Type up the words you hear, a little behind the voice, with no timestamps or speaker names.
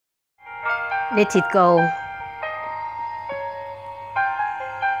Let it go.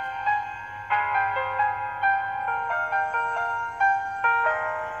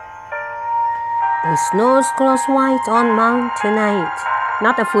 The snows glows white on Mount tonight,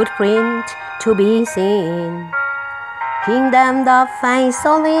 not a footprint to be seen. Kingdom of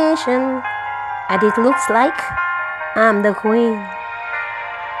isolation, and it looks like I'm the queen.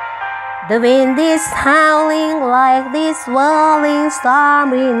 The wind is howling like this whirling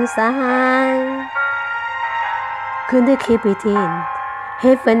storm inside. Couldn't keep it in,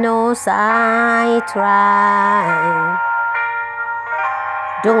 heaven knows I tried.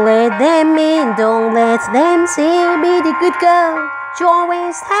 Don't let them in, don't let them see. Be the good girl you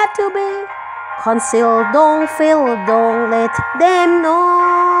always have to be. Conceal, don't feel, don't let them know.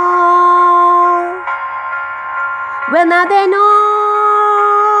 Well, now they know.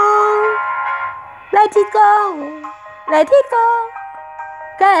 Let it go, let it go.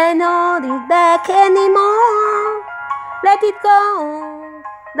 Can't hold it back anymore. Let it go,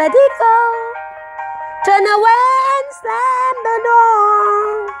 let it go. Turn away and slam the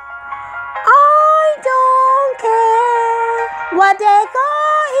door. I don't care what they're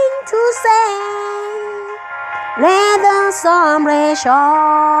going to say. Let the storm rage on.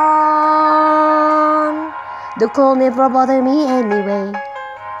 The cold never bothered me anyway.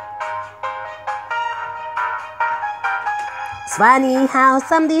 It's funny how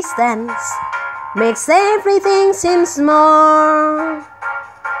some distance makes everything seem small.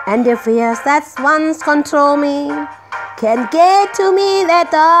 And the fears that once control me can't get to me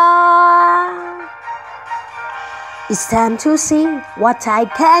at all. It's time to see what I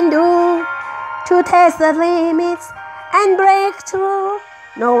can do to test the limits and break through.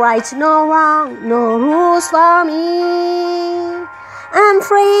 No right, no wrong, no rules for me. I'm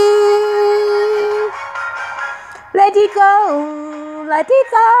free. Let it go, let it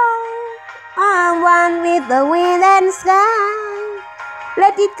go. I'm one with the wind and sky.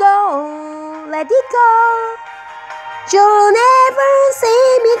 Let it go, let it go. You'll never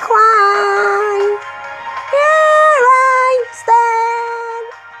see me cry. Here I stand,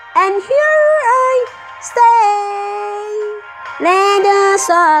 and here I stay. Let the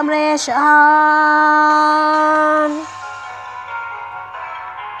storm rage on.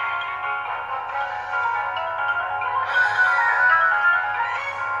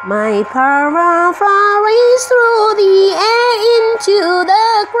 My power flies through the air into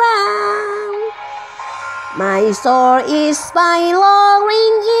the ground. My soul is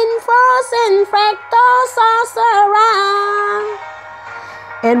spiraling in force and fractals all surround.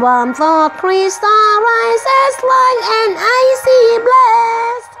 And warmth of crystal rises like an icy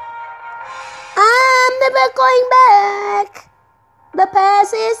blast. I'm never going back. The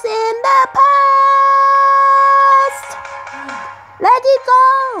past is in the past. Let it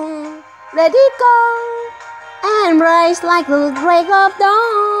go, let it go, and rise like the break of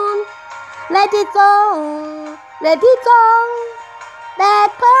dawn. Let it go, let it go,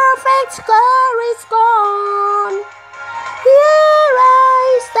 that perfect scar is gone. Here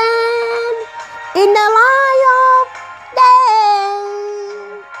I stand in the light of day.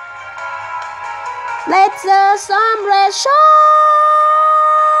 Let the sun rage on.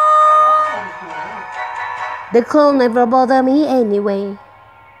 The cold never bothered me anyway.